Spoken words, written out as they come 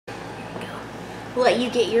we'll let you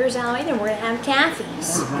get yours out and we're going to have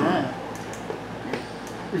Kathy's.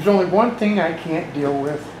 There's only one thing I can't deal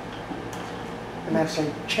with, and that's a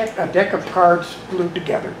deck of cards glued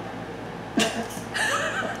together.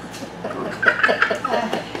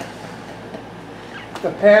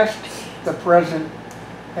 The past, the present,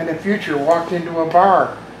 and the future walked into a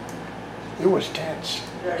bar. It was tense.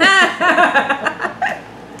 Oh,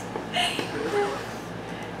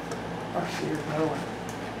 see, here's another one.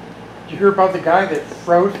 Did you hear about the guy that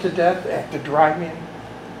froze to death at the drive-in?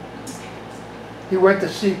 He went to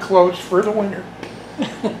see clothes for the winter.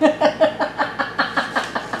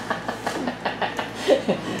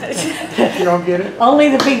 You don't get it? Only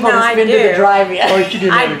the people that's been to the drive-in. Oh, you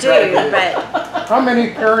didn't I do, but... How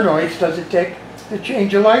many paranoids does it take to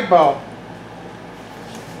change a light bulb?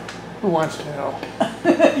 Who wants to know? All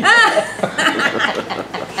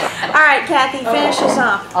right, Kathy, finish us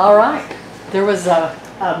off. All right. There was a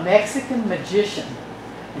Mexican magician,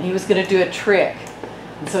 and he was going to do a trick.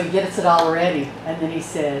 And so he gets it all ready, and then he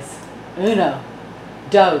says, uno,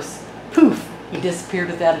 dos, poof. He disappeared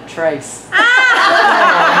without a trace.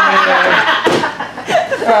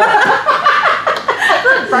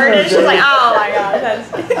 Bernie, she's like, oh my God, that's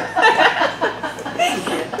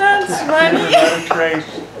funny. Without a trace.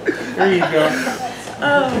 There you go.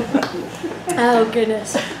 Oh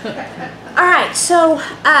goodness. All right, so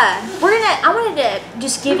I wanted to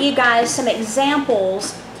just give you guys some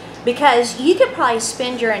examples, because you could probably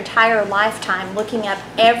spend your entire lifetime looking up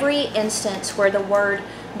every instance where the word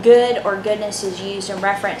good or goodness is used in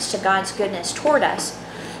reference to God's goodness toward us.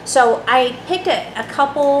 So I picked a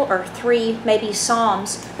couple or three maybe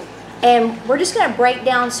Psalms, and we're just going to break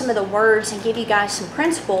down some of the words and give you guys some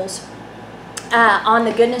principles on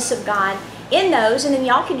the goodness of God in those, and then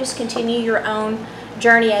y'all can just continue your own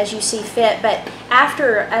journey as you see fit. But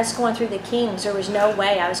after us going through the Kings, there was no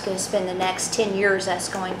way I was going to spend the next 10 years us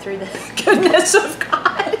going through the goodness of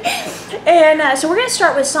God. And so we're going to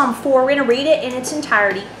start with Psalm 4. We're going to read it in its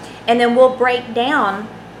entirety, and then we'll break down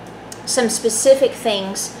some specific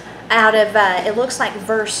things out of, it looks like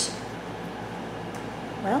verse,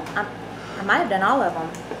 well, I might have done all of them.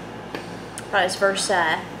 But it's verse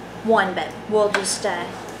 1, but we'll just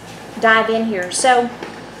dive in here. So,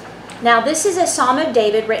 now this is a Psalm of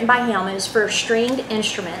David written by him. It is for stringed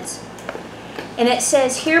instruments. And it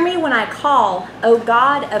says, "Hear me when I call, O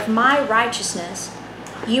God of my righteousness.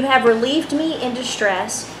 You have relieved me in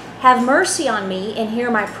distress. Have mercy on me and hear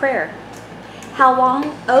my prayer. How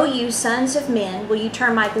long, O you sons of men, will you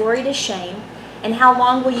turn my glory to shame? And how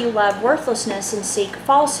long will you love worthlessness and seek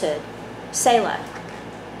falsehood? Selah.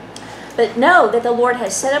 But know that the Lord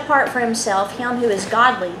has set apart for himself him who is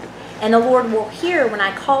godly, and the Lord will hear when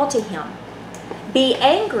I call to him. Be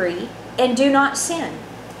angry and do not sin.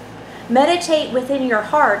 Meditate within your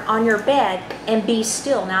heart on your bed and be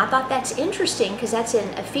still." Now I thought that's interesting because that's in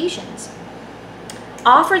Ephesians.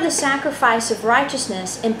 "Offer the sacrifice of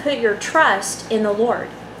righteousness and put your trust in the Lord.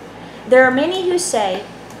 There are many who say,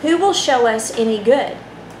 'Who will show us any good?'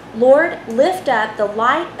 Lord, lift up the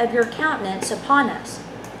light of your countenance upon us.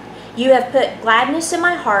 You have put gladness in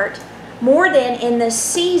my heart, more than in the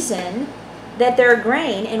season that their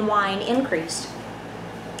grain and wine increased.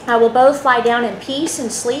 I will both lie down in peace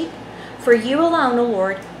and sleep, for you alone, O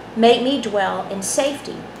Lord, make me dwell in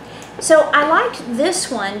safety." So I liked this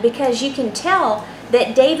one because you can tell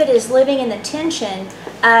that David is living in the tension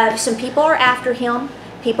of some people are after him,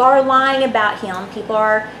 people are lying about him, people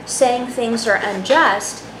are saying things that are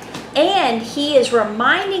unjust, and he is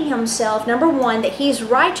reminding himself, number one, that he's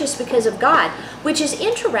righteous because of God, which is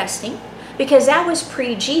interesting because that was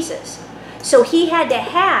pre-Jesus. So he had to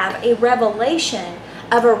have a revelation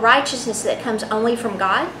of a righteousness that comes only from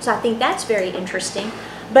God. So I think that's very interesting.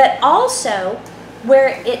 But also,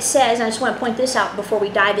 where it says, and I just want to point this out before we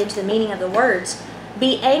dive into the meaning of the words,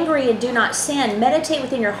 "Be angry and do not sin. Meditate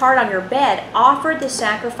within your heart on your bed. Offer the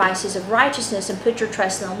sacrifices of righteousness and put your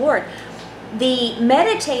trust in the Lord." The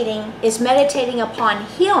meditating is meditating upon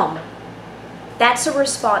him. That's a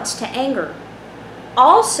response to anger.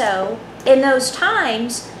 Also, in those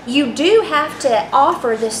times, you do have to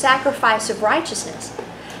offer the sacrifice of righteousness,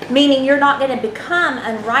 meaning you're not going to become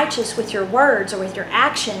unrighteous with your words or with your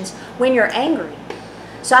actions when you're angry.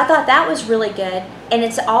 So I thought that was really good, and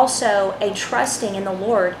it's also a trusting in the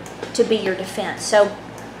Lord to be your defense. So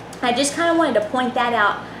I just kind of wanted to point that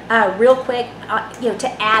out real quick,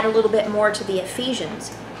 to add a little bit more to the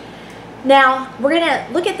Ephesians. Now, we're going to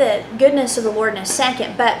look at the goodness of the Lord in a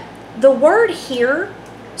second, but the word "hear,"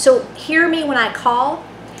 so "hear me when I call,"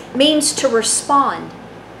 means to respond,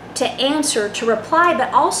 to answer, to reply,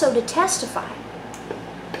 but also to testify.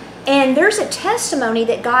 And there's a testimony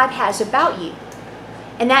that God has about you.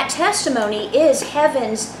 And that testimony is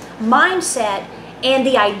heaven's mindset and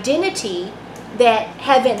the identity that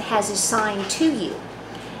heaven has assigned to you.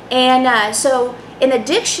 And so in the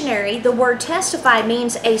dictionary, the word testify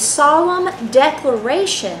means a solemn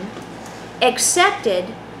declaration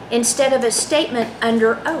accepted instead of a statement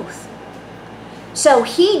under oath. So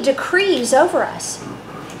he decrees over us.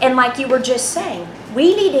 And like you were just saying,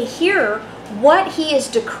 we need to hear what he is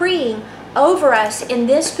decreeing over us in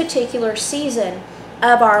this particular season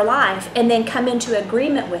of our life and then come into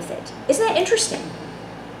agreement with it. Isn't that interesting?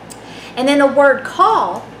 And then the word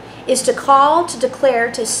call is to call, to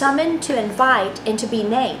declare, to summon, to invite, and to be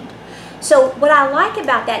named. So what I like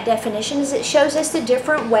about that definition is it shows us the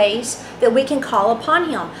different ways that we can call upon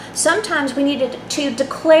him. Sometimes we need to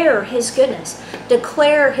declare his goodness,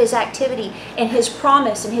 declare his activity and his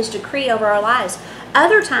promise and his decree over our lives.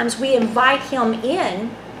 Other times we invite him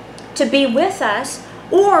in to be with us,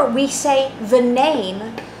 or we say the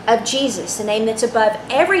name of Jesus, the name that's above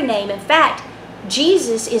every name. In fact,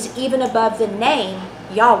 Jesus is even above the name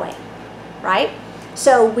Yahweh, right?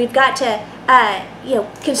 So we've got to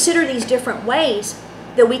consider these different ways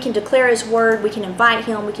that we can declare his word, we can invite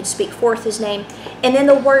him, we can speak forth his name. And then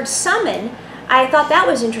the word summon, I thought that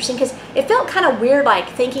was interesting because it felt kind of weird, like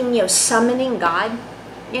thinking, summoning God,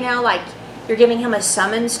 like you're giving him a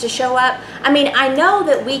summons to show up. I mean, I know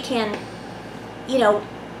that we can,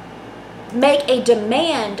 make a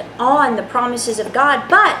demand on the promises of God,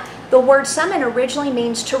 but the word summon originally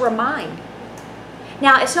means to remind.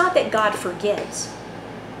 Now, it's not that God forgets.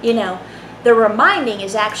 The reminding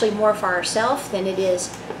is actually more for ourselves than it is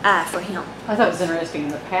for him. I thought it was interesting in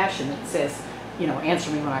the Passion it says,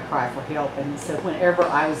 answer me when I cry for help. And it said, whenever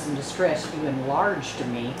I was in distress, you enlarged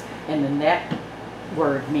me. And then that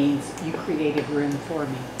word means you created room for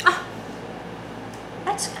me. Oh,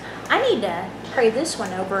 I need to pray this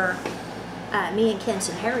one over me and Ken's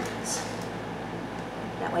inheritance.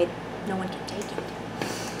 That way no one can take it.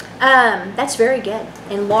 That's very good.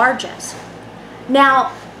 Enlarge us. Now,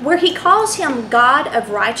 where he calls him God of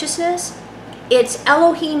righteousness, it's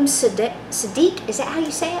Elohim Sadiq. Is that how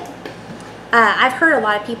you say it? I've heard a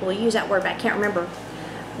lot of people use that word, but I can't remember.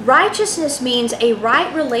 Righteousness means a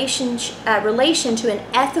right relation to an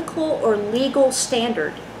ethical or legal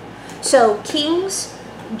standard. So kings,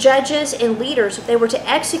 judges, and leaders, they were to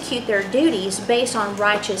execute their duties based on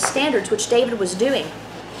righteous standards, which David was doing.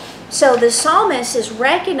 So the psalmist is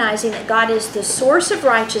recognizing that God is the source of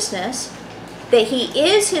righteousness, that he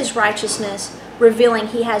is his righteousness, revealing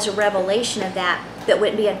he has a revelation of that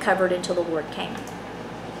wouldn't be uncovered until the Lord came.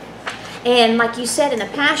 And like you said in the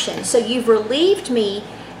Passion, so you've relieved me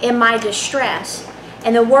in my distress.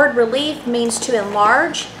 And the word relief means to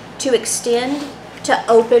enlarge, to extend, to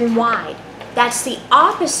open wide. That's the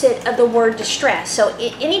opposite of the word distress. So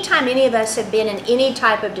anytime any of us have been in any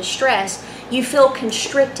type of distress, you feel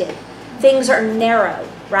constricted. Things are narrow,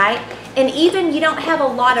 right? And even you don't have a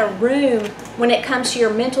lot of room when it comes to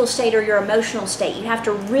your mental state or your emotional state. You have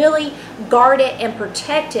to really guard it and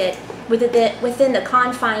protect it within the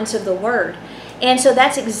confines of the word. And so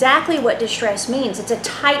that's exactly what distress means. It's a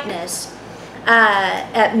tightness,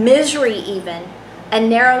 a misery even, a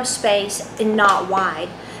narrow space and not wide.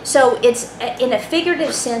 So it's, in a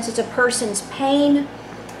figurative sense, it's a person's pain,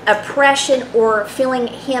 oppression, or feeling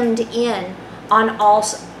hemmed in on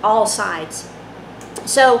all sides.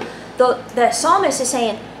 So the psalmist is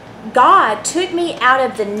saying, God took me out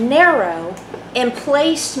of the narrow and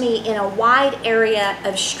placed me in a wide area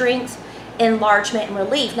of strength, enlargement, and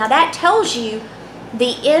relief. Now that tells you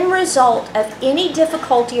the end result of any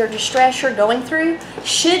difficulty or distress you're going through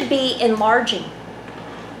should be enlarging.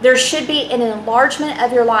 There should be an enlargement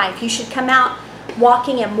of your life. You should come out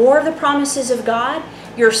walking in more of the promises of God.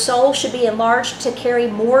 Your soul should be enlarged to carry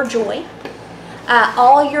more joy.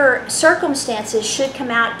 All your circumstances should come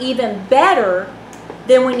out even better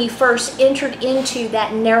than when you first entered into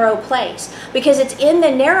that narrow place. Because it's in the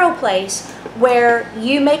narrow place where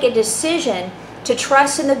you make a decision to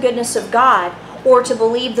trust in the goodness of God or to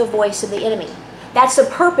believe the voice of the enemy. That's the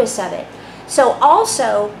purpose of it. So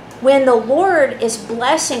also, when the Lord is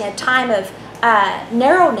blessing a time of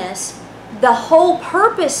narrowness, the whole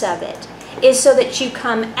purpose of it is so that you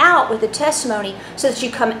come out with a testimony, so that you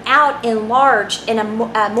come out enlarged in a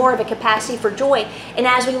more of a capacity for joy. And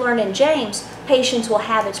as we learn in James, patience will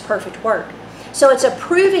have its perfect work. So it's a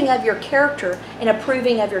proving of your character and a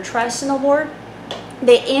proving of your trust in the Lord.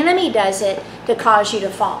 The enemy does it to cause you to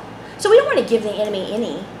fall. So we don't want to give the enemy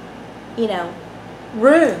any,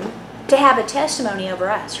 room to have a testimony over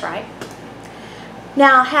us, right?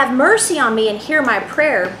 Now, have mercy on me and hear my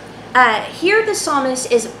prayer. Here the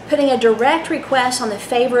psalmist is putting a direct request on the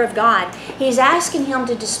favor of God. He's asking him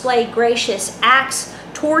to display gracious acts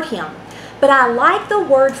toward him. But I like the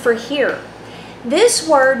word for hear. This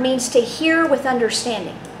word means to hear with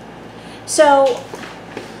understanding. So,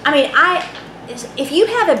 I mean, if you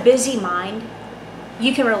have a busy mind,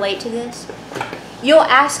 you can relate to this. You'll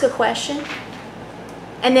ask a question,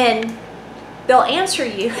 and then they'll answer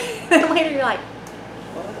you. And later you're like,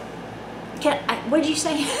 what did you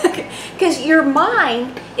say? Because your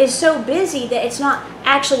mind is so busy that it's not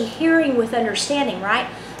actually hearing with understanding, right?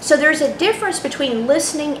 So there's a difference between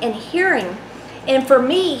listening and hearing. And for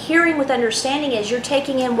me, hearing with understanding is you're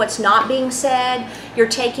taking in what's not being said, you're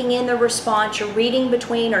taking in the response, you're reading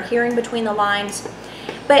between or hearing between the lines.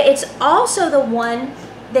 But it's also the one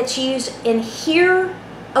that's used in Hear,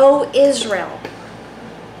 O Israel.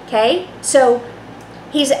 Okay? So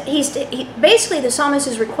basically the psalmist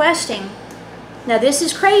is requesting. Now this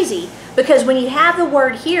is crazy because when you have the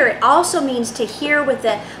word hear, it also means to hear with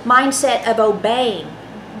the mindset of obeying.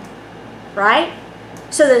 Right?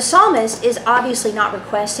 So the psalmist is obviously not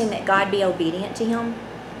requesting that God be obedient to him.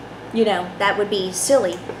 You know, that would be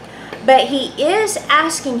silly. But he is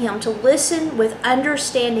asking him to listen with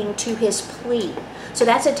understanding to his plea. So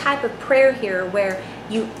that's a type of prayer here where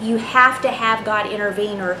you have to have God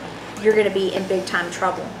intervene or you're going to be in big time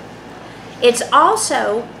trouble. It's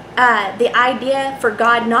also the idea for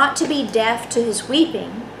God not to be deaf to his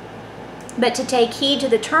weeping, but to take heed to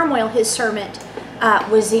the turmoil his servant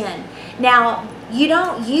was in. Now, you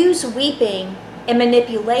don't use weeping and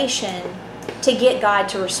manipulation to get God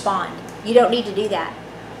to respond. You don't need to do that.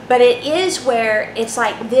 But it is where it's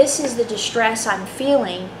like, this is the distress I'm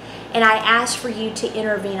feeling, and I ask for you to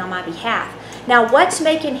intervene on my behalf. Now, what's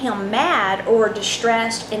making him mad or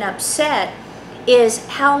distressed and upset is,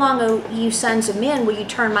 how long, O you sons of men, will you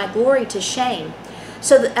turn my glory to shame?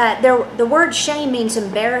 So the word shame means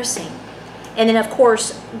embarrassing. And then, of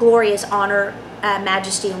course, glory is honor,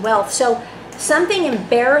 majesty, and wealth. So something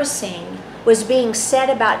embarrassing was being said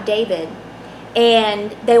about David,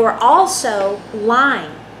 and they were also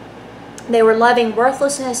lying. They were loving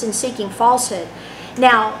worthlessness and seeking falsehood.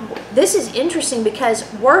 Now, this is interesting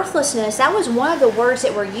because worthlessness, that was one of the words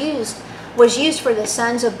that was used for the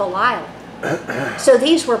sons of Belial. So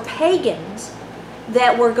these were pagans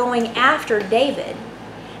that were going after David.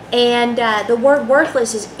 And the word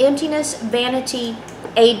worthless is emptiness, vanity,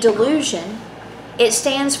 a delusion. It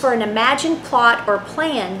stands for an imagined plot or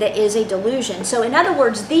plan that is a delusion. So in other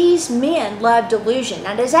words, these men love delusion.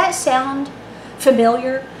 Now, does that sound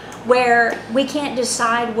familiar? Where we can't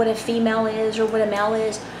decide what a female is or what a male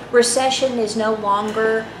is. Recession is no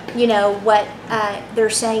longer, you know, what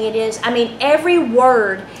they're saying it is. I mean, every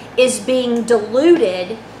word is being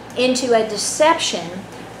diluted into a deception,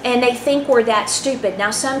 and they think we're that stupid.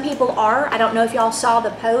 Now, some people are. I don't know if y'all saw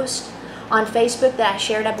the post on Facebook that I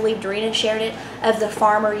shared. I believe Dorena shared it, of the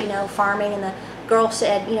farmer, you know, farming, and the girl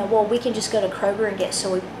said, you know, well, we can just go to Kroger and get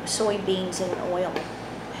soybeans and oil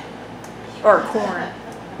or corn.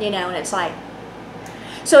 You know, and it's like,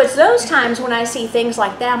 so it's those times when I see things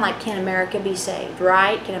like that, I'm like, can America be saved,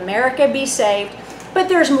 right? Can America be saved? But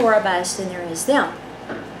there's more of us than there is them.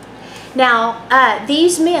 Now,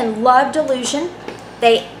 these men loved delusion.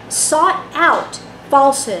 They sought out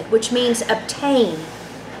falsehood, which means obtain.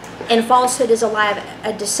 And falsehood is a lie,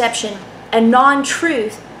 a deception, a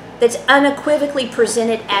non-truth that's unequivocally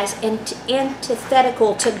presented as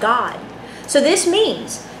antithetical to God. So this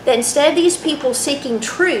means that instead of these people seeking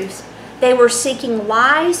truth, they were seeking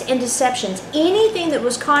lies and deceptions, anything that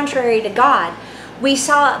was contrary to God. We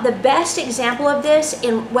saw the best example of this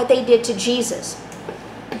in what they did to Jesus.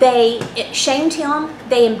 They shamed him,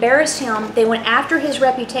 they embarrassed him, they went after his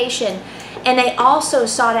reputation, and they also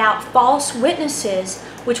sought out false witnesses,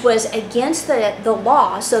 which was against the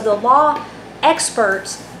law. So the law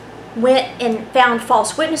experts went and found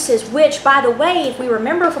false witnesses, which, by the way, if we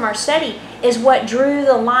remember from our study, is what drew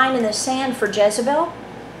the line in the sand for Jezebel.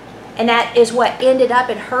 And that is what ended up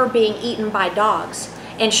in her being eaten by dogs.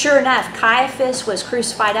 And sure enough, Caiaphas was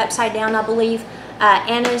crucified upside down, I believe.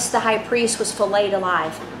 Annas, the high priest, was filleted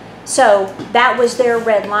alive. So that was their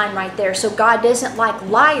red line right there. So God doesn't like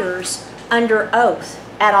liars under oath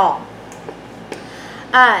at all.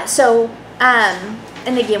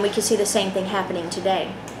 And again, we can see the same thing happening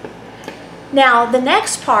today. Now, the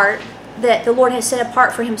next part, that the Lord has set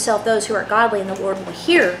apart for himself those who are godly, and the Lord will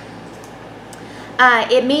hear.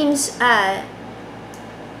 It means, but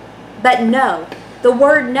know. The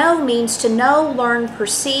word know means to know, learn,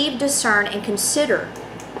 perceive, discern, and consider.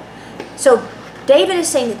 So David is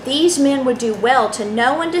saying that these men would do well to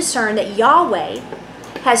know and discern that Yahweh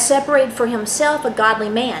has separated for himself a godly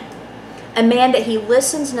man. a man that he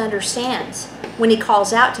listens and understands when he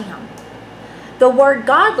calls out to him. The word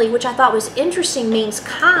godly, which I thought was interesting, means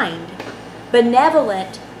kind,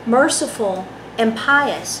 benevolent, merciful, and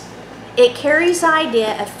pious. It carries the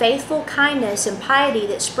idea of faithful kindness and piety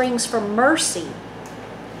that springs from mercy.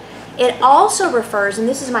 It also refers, and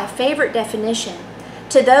this is my favorite definition,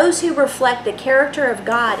 to those who reflect the character of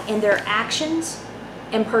God in their actions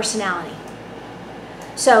and personality.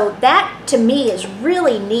 So that, to me, is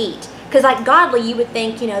really neat. Because like godly, you would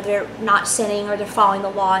think, they're not sinning or they're following the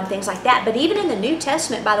law and things like that. But even in the New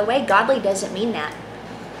Testament, by the way, godly doesn't mean that.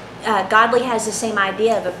 Godly has the same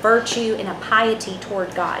idea of a virtue and a piety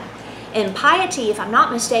toward God. And piety, if I'm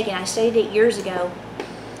not mistaken, I studied it years ago,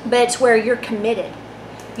 but it's where you're committed.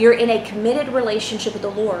 You're in a committed relationship with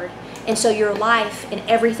the Lord. And so your life and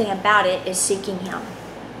everything about it is seeking Him.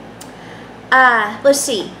 Let's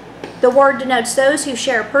see. The word denotes those who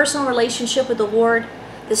share a personal relationship with the Lord,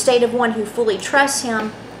 the state of one who fully trusts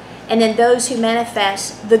Him, and then those who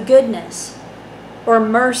manifest the goodness or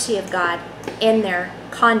mercy of God in their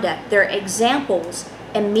conduct. They're examples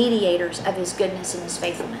and mediators of His goodness and His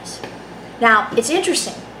faithfulness. Now, it's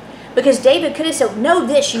interesting because David could have said, "Know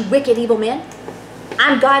this, you wicked, evil men.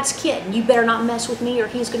 I'm God's kid, and you better not mess with me or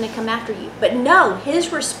He's going to come after you." But no,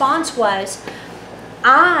 his response was,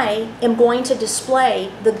 I am going to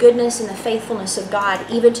display the goodness and the faithfulness of God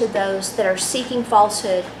even to those that are seeking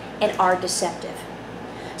falsehood and are deceptive.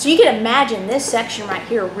 So you can imagine this section right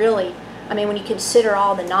here really, when you consider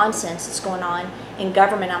all the nonsense that's going on in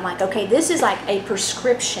government, I'm like, okay, this is like a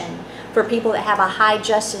prescription for people that have a high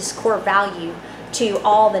justice core value to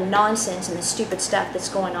all the nonsense and the stupid stuff that's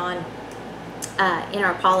going on in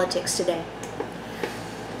our politics today.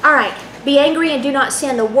 All right. Be angry and do not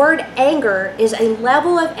sin. The word anger is a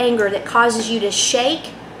level of anger that causes you to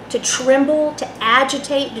shake, to tremble, to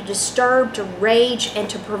agitate, to disturb, to rage, and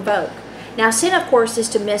to provoke. Now, sin, of course, is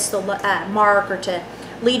to miss the mark or to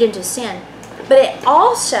lead into sin. But it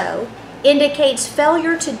also indicates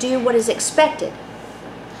failure to do what is expected.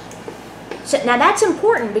 So now that's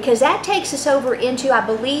important because that takes us over into, I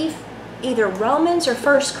believe, either Romans or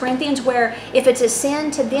 1 Corinthians, where if it's a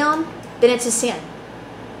sin to them, then it's a sin.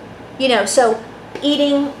 So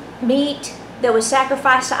eating meat that was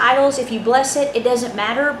sacrificed to idols, if you bless it, it doesn't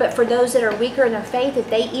matter. But for those that are weaker in their faith, if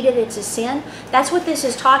they eat it, it's a sin. That's what this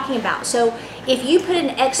is talking about. So if you put an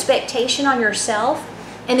expectation on yourself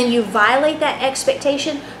and then you violate that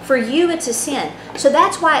expectation, for you it's a sin. So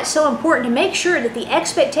that's why it's so important to make sure that the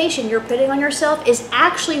expectation you're putting on yourself is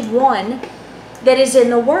actually one that is in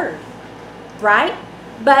the Word, right?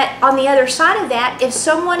 But on the other side of that, if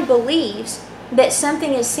someone believes that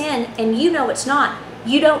something is sin and you know it's not,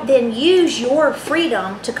 you don't then use your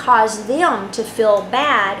freedom to cause them to feel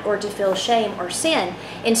bad or to feel shame or sin.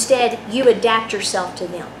 Instead, you adapt yourself to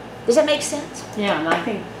them. Does that make sense? Yeah, and I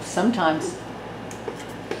think sometimes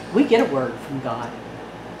we get a word from God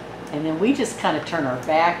and then we just kind of turn our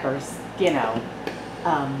back or,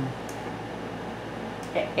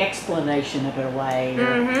 explanation of it away.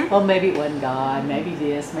 Or, well, maybe it wasn't God, maybe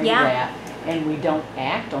this, maybe that. And we don't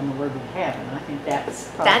act on the word we have, and I think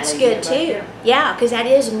that's good too. Yeah, because that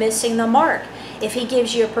is missing the mark. If He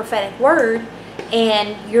gives you a prophetic word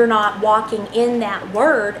and you're not walking in that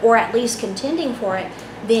word, or at least contending for it,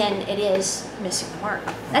 then it is missing the mark.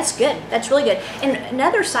 That's good. That's really good. And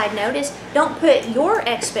another side note is, don't put your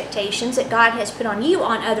expectations that God has put on you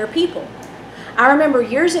on other people. I remember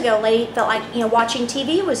years ago, a lady felt like watching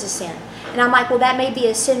TV was a sin. And I'm like, well, that may be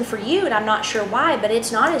a sin for you, and I'm not sure why, but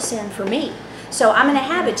it's not a sin for me. So I'm going to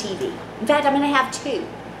have a TV. In fact, I'm going to have two.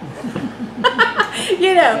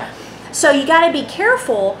 So you got to be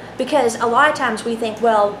careful, because a lot of times we think,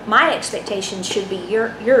 well, my expectations should be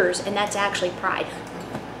yours, and that's actually pride.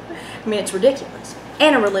 It's ridiculous.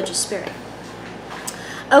 And a religious spirit.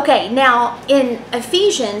 Okay, now in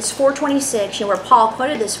Ephesians 4:26, where Paul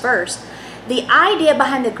quoted this verse, the idea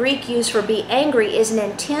behind the Greek use for be angry is an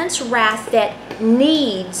intense wrath that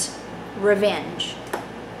needs revenge.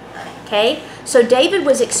 Okay, so David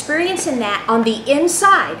was experiencing that on the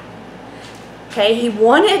inside. Okay, he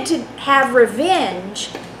wanted to have revenge,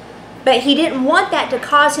 but he didn't want that to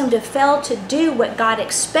cause him to fail to do what God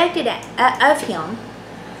expected of him.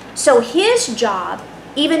 So his job,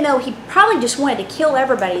 even though he probably just wanted to kill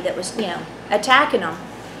everybody that was, attacking him,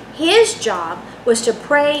 his job was to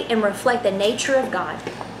pray and reflect the nature of God,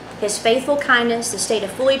 His faithful kindness, the state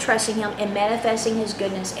of fully trusting Him, and manifesting His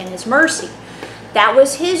goodness and His mercy. That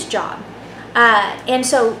was his job. And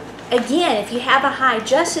so, again, if you have a high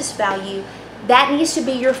justice value, that needs to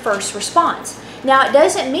be your first response. Now, it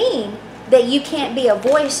doesn't mean that you can't be a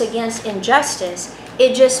voice against injustice.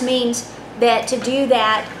 It just means that to do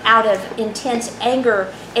that out of intense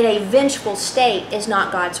anger in a vengeful state is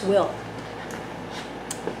not God's will.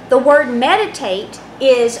 The word meditate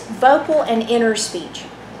is vocal and inner speech.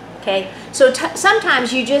 Okay, so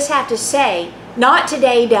sometimes you just have to say, not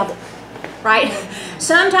today, devil, right?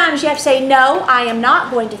 Sometimes you have to say, no, I am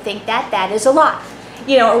not going to think that. That is a lie.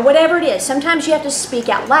 You know, or whatever it is. Sometimes you have to speak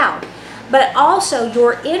out loud. But also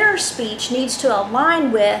your inner speech needs to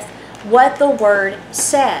align with what the word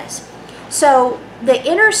says. So the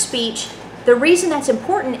inner speech, the reason that's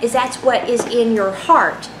important is that's what is in your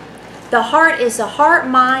heart. The heart is the heart,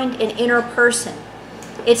 mind, and inner person.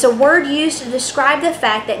 It's a word used to describe the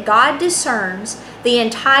fact that God discerns the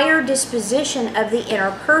entire disposition of the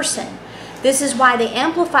inner person. This is why the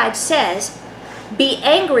Amplified says, be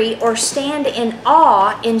angry or stand in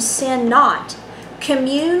awe and sin not.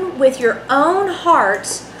 Commune with your own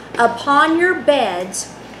hearts upon your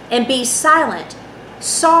beds and be silent,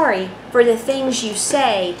 sorry for the things you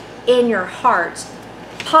say in your hearts.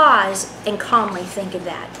 Pause and calmly think of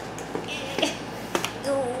that.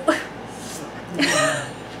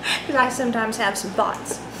 Because I sometimes have some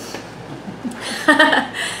thoughts.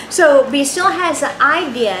 So be still has the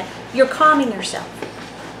idea you're calming yourself.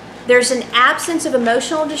 There's an absence of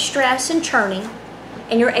emotional distress and churning,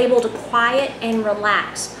 and you're able to quiet and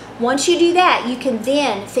relax. Once you do that, you can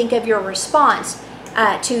then think of your response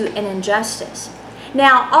to an injustice.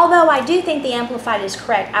 Now, although I do think the Amplified is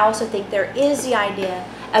correct, I also think there is the idea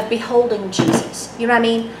of beholding Jesus. You know what I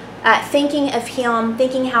mean? Thinking of him,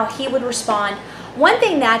 thinking how he would respond. One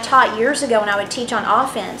thing that I taught years ago when I would teach on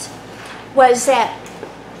offense was that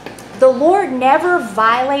the Lord never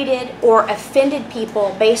violated or offended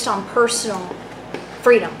people based on personal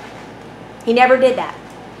freedom. He never did that.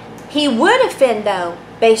 He would offend, though,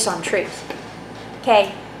 based on truth.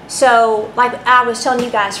 Okay? So, like I was telling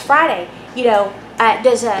you guys Friday, you know,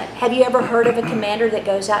 have you ever heard of a commander that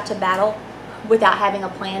goes out to battle without having a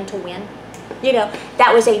plan to win? You know,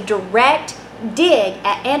 that was a direct dig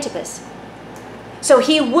at Antipas. So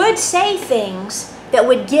he would say things that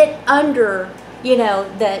would get under, you know,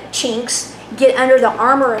 the chinks, get under the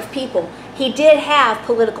armor of people. He did have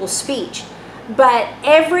political speech, but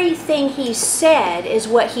everything he said is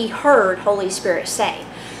what he heard Holy Spirit say.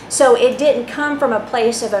 So it didn't come from a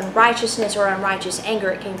place of unrighteousness or unrighteous anger.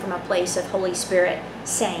 It came from a place of Holy Spirit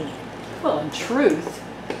saying it. Well, and truth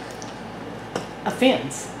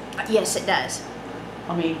offends. Yes, it does.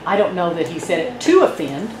 I mean, I don't know that he said it to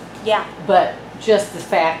offend. Yeah. But just the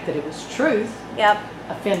fact that it was truth. Yep.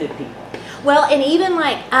 Offended people. Well, and even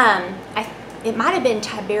like, it might have been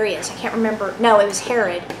Tiberius. I can't remember. No, it was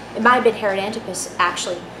Herod. It might have been Herod Antipas,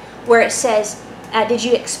 actually, where it says, did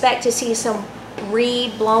you expect to see some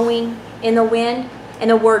reed blowing in the wind? And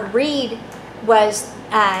the word reed was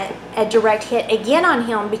a direct hit again on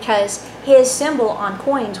him because his symbol on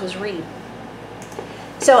coins was reed.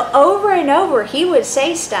 So over and over he would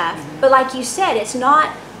say stuff, but like you said, it's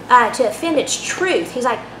not to offend, it's truth. He's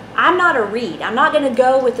like, I'm not a reed. I'm not going to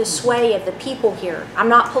go with the sway of the people here. I'm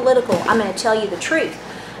not political. I'm going to tell you the truth.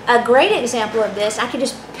 A great example of this, I could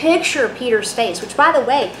just picture Peter's face, which by the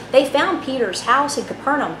way, they found Peter's house in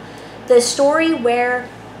Capernaum. The story where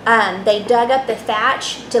they dug up the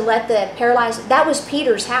thatch to let the paralyzed, that was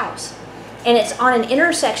Peter's house. And it's on an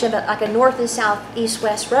intersection of like a north and south, east,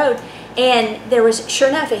 west road. And there was, sure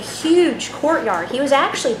enough, a huge courtyard. He was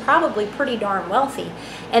actually probably pretty darn wealthy.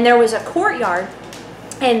 And there was a courtyard,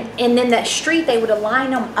 and then that street, they would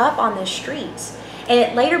align them up on the streets. And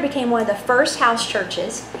it later became one of the first house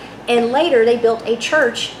churches. And later they built a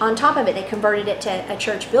church on top of it. They converted it to a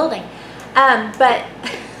church building. But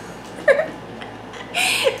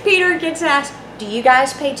Peter gets asked, do you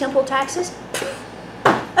guys pay temple taxes?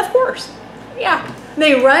 Of course. Yeah. And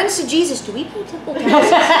he runs to Jesus. Do we pay temple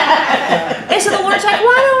taxes? And so the Lord's like, well,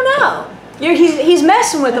 I don't know. He's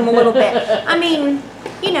messing with them a little bit. I mean,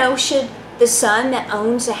 you know, should the son that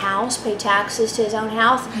owns the house pay taxes to his own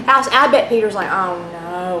house? I bet Peter's like, oh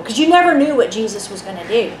no. Because you never knew what Jesus was going to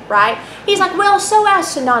do, right? He's like, well, so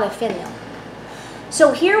as to not offend them.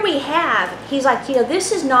 So here we have, he's like, you know,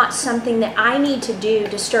 this is not something that I need to do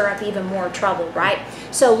to stir up even more trouble, right?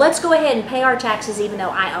 So let's go ahead and pay our taxes even though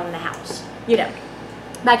I own the house, you know.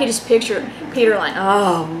 I could just picture Peter like,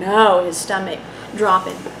 oh no, his stomach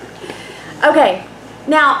dropping. Okay,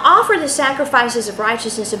 now offer the sacrifices of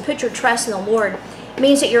righteousness and put your trust in the Lord. It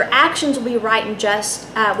means that your actions will be right and just,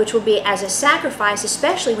 which will be as a sacrifice,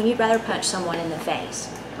 especially when you'd rather punch someone in the face,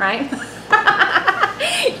 right?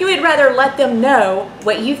 You would rather let them know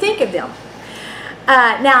what you think of them.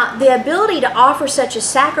 Now, the ability to offer such a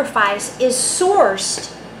sacrifice is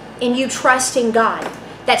sourced in you trusting God.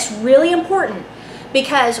 That's really important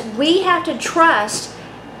because we have to trust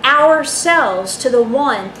ourselves to the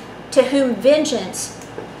one to whom vengeance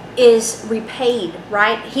is repaid,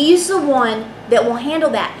 right? He's the one that will handle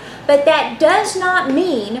that. But that does not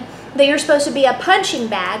mean that you're supposed to be a punching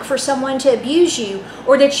bag for someone to abuse you,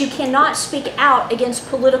 or that you cannot speak out against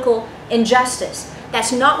political injustice.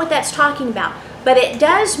 That's not what that's talking about. But it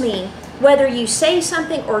does mean whether you say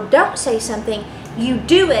something or don't say something, you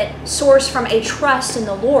do it sourced from a trust in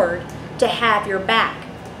the Lord to have your back.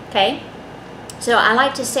 Okay? So I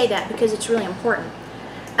like to say that because it's really important.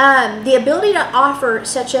 The ability to offer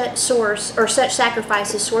such a source or such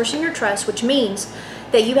sacrifice is sourcing your trust, which means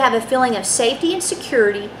that you have a feeling of safety and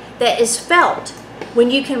security that is felt when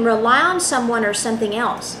you can rely on someone or something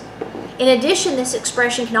else. In addition, this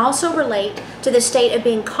expression can also relate to the state of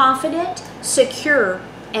being confident, secure,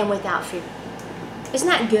 and without fear. Isn't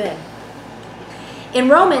that good? In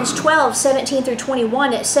Romans 12, 17 through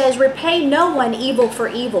 21, it says, repay no one evil for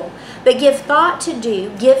evil, but give thought to do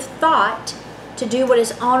what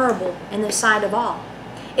is honorable in the sight of all.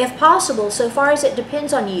 If possible, so far as it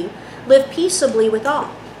depends on you, live peaceably with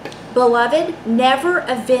all. Beloved, never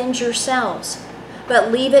avenge yourselves,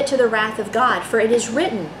 but leave it to the wrath of God, for it is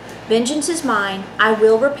written, vengeance is mine, I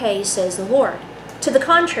will repay, says the Lord. To the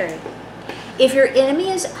contrary, if your enemy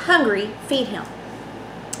is hungry, feed him.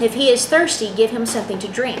 If he is thirsty, give him something to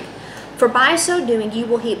drink. For by so doing, you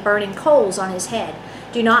will heap burning coals on his head.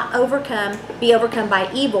 Do not be overcome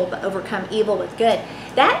by evil, but overcome evil with good.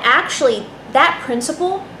 That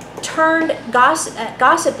principle turned gossip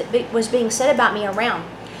that was being said about me around.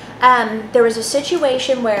 There was a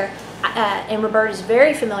situation where, and Roberta's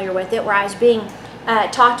very familiar with it, where I was being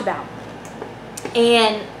talked about.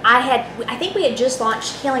 And I think we had just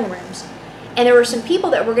launched healing rooms. And there were some people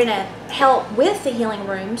that were going to help with the healing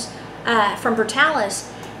rooms from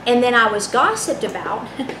Bertalis. And then I was gossiped about.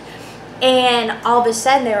 And all of a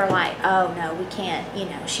sudden they were like, oh no, we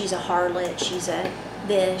can't, she's a harlot, she's a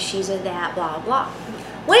this, she's a that, blah, blah.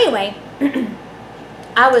 Well, anyway,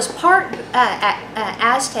 I was part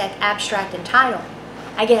Aztec Abstract and Title.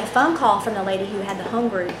 I get a phone call from the lady who had the home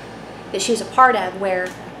group that she was a part of where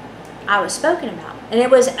I was spoken about. And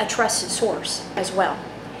it was a trusted source as well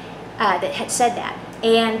that had said that.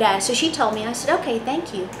 And so she told me, I said, okay,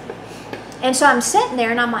 thank you. And so I'm sitting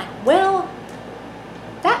there and I'm like, well,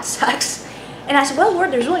 that sucks. And I said, well,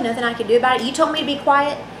 Lord, there's really nothing I can do about it. You told me to be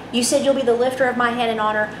quiet. You said you'll be the lifter of my head in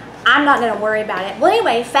honor. I'm not going to worry about it. Well,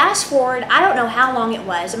 anyway, fast forward. I don't know how long it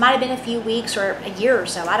was. It might have been a few weeks or a year or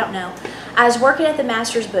so. I don't know. I was working at the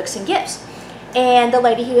Master's Books and Gifts. And the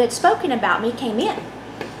lady who had spoken about me came in.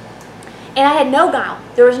 And I had no guile.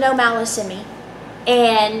 There was no malice in me.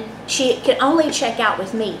 And she could only check out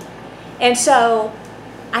with me. And so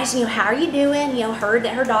I said, how are you doing? Heard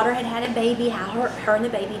that her daughter had had a baby. How her and the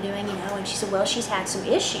baby doing, And she said, well, she's had some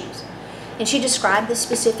issues. And she described the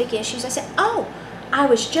specific issues. I said, oh, I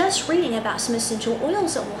was just reading about some essential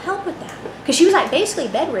oils that will help with that. Because she was like basically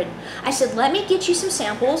bedridden. I said, let me get you some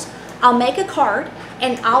samples. I'll make a card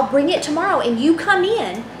and I'll bring it tomorrow. And you come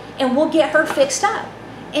in and we'll get her fixed up.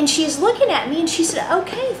 And she's looking at me and she said,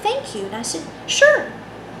 okay, thank you. And I said, sure.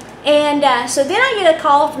 And so then I get a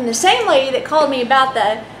call from the same lady that called me about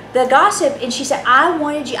the gossip. And she said, I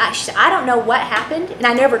wanted you. She said, I don't know what happened. And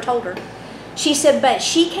I never told her. She said, but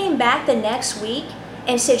she came back the next week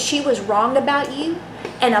and said she was wrong about you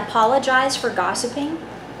and apologized for gossiping.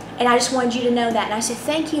 And I just wanted you to know that. And I said,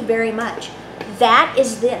 thank you very much. That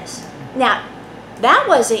is this. Now, that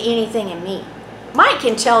wasn't anything in me. Mike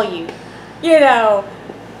can tell you,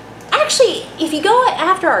 actually, if you go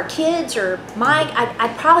after our kids or Mike,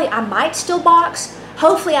 I might still box.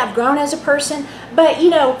 Hopefully I've grown as a person. But,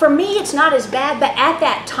 for me, it's not as bad. But at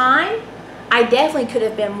that time, I definitely could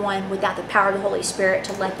have been one without the power of the Holy Spirit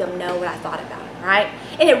to let them know what I thought about them, right?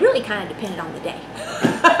 And it really kind of depended on the day.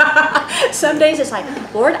 Some days it's like,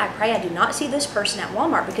 Lord, I pray I do not see this person at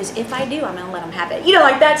Walmart, because if I do, I'm going to let them have it.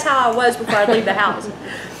 That's how I was before I leave the house.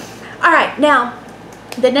 All right, now,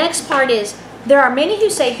 the next part is, there are many who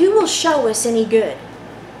say, who will show us any good?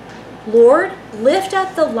 Lord, lift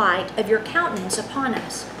up the light of your countenance upon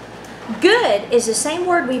us. Good is the same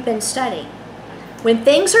word we've been studying. When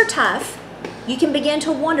things are tough, you can begin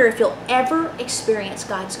to wonder if you'll ever experience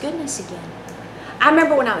God's goodness again. I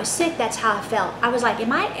remember when I was sick, that's how I felt. I was like,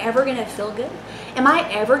 am I ever going to feel good? Am I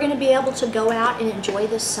ever going to be able to go out and enjoy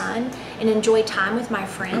the sun and enjoy time with my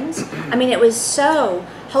friends? I mean, it was so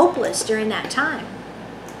hopeless during that time.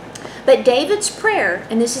 But David's prayer,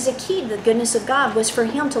 and this is a key to the goodness of God, was for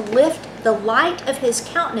him to lift the light of his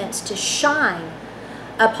countenance to shine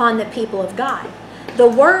upon the people of God. The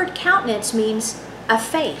word countenance means a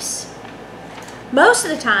face. Most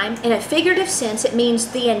of the time, in a figurative sense, it means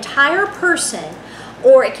the entire person,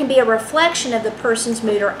 or it can be a reflection of the person's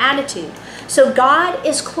mood or attitude. So God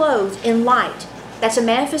is clothed in light. That's a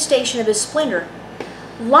manifestation of His splendor.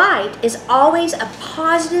 Light is always a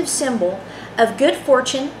positive symbol of good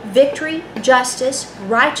fortune, victory, justice,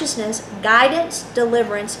 righteousness, guidance,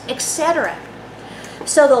 deliverance, etc.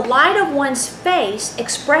 So the light of one's face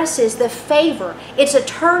expresses the favor. It's a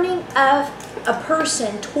turning of a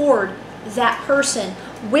person toward that person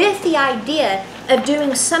with the idea of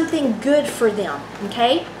doing something good for them,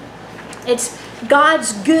 okay? It's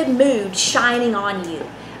God's good mood shining on you.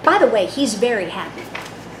 By the way, He's very happy,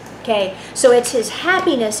 okay? So it's His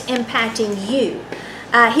happiness impacting you.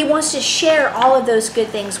 He wants to share all of those good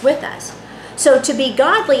things with us. So to be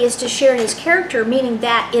godly is to share in His character, meaning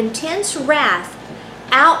that intense wrath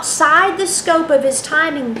outside the scope of His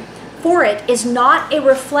timing for it is not a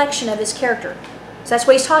reflection of His character. So that's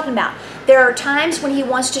what He's talking about. There are times when He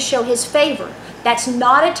wants to show His favor. That's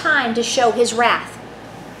not a time to show His wrath.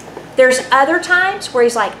 There's other times where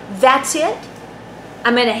He's like, that's it.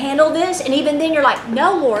 I'm going to handle this. And even then you're like,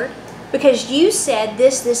 no, Lord, because you said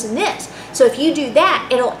this, this, and this. So if you do that,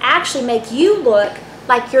 it'll actually make you look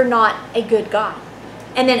like you're not a good God.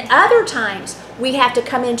 And then other times we have to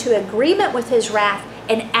come into agreement with His wrath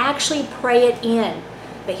and actually pray it in.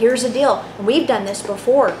 But here's the deal. We've done this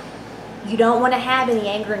before. You don't want to have any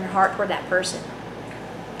anger in your heart toward that person.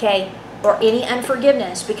 Okay? Or any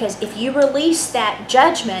unforgiveness, because if you release that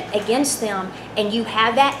judgment against them and you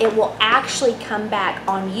have that, it will actually come back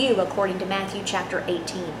on you according to Matthew chapter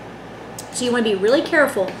 18. So you want to be really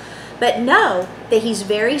careful, but know that He's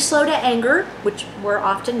very slow to anger, which we're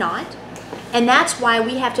often not. And that's why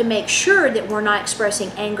we have to make sure that we're not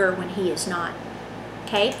expressing anger when He is not.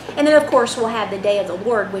 Okay? And then of course we'll have the day of the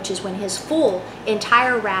Lord, which is when His full,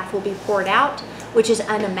 entire wrath will be poured out, which is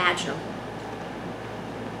unimaginable.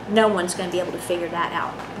 No one's going to be able to figure that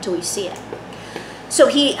out until we see it. So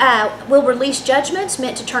He will release judgments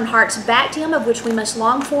meant to turn hearts back to Him, of which we must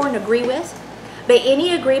long for and agree with. But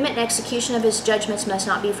any agreement and execution of His judgments must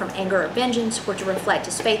not be from anger or vengeance, or to reflect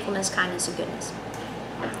His faithfulness, kindness, and goodness.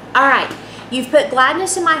 All right. You've put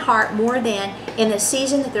gladness in my heart more than in the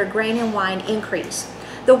season that their grain and wine increase.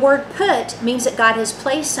 The word put means that God has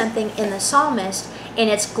placed something in the psalmist, and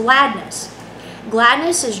it's gladness.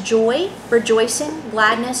 Gladness is joy, rejoicing,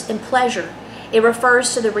 gladness, and pleasure. It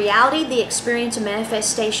refers to the reality, the experience, and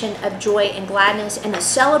manifestation of joy and gladness, and the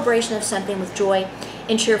celebration of something with joy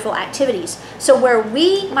and cheerful activities. So where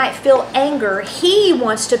we might feel anger, He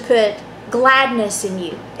wants to put gladness in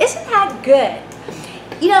you. Isn't that good?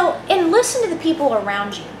 You know, and listen to the people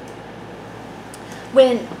around you.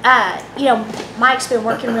 When, you know, Mike's been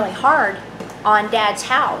working really hard on Dad's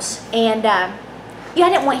house, and yeah, I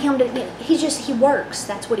didn't want him to, you know, he works.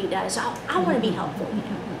 That's what he does. I want to be helpful, you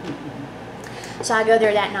know. So I go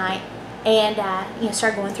there that night and, you know,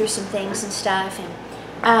 start going through some things and stuff.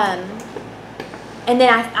 And then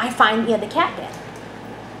I find, you know, the cat dead.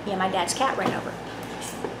 You know, my dad's cat ran over.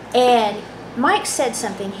 And Mike said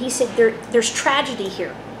something. He said, there's tragedy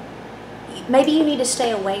here. Maybe you need to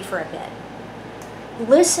stay away for a bit.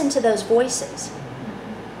 Listen to those voices.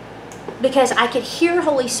 Because I could hear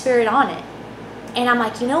Holy Spirit on it. And I'm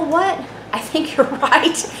like, you know what? I think you're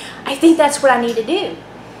right. I think that's what I need to do.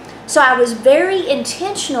 So I was very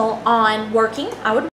intentional on working. I would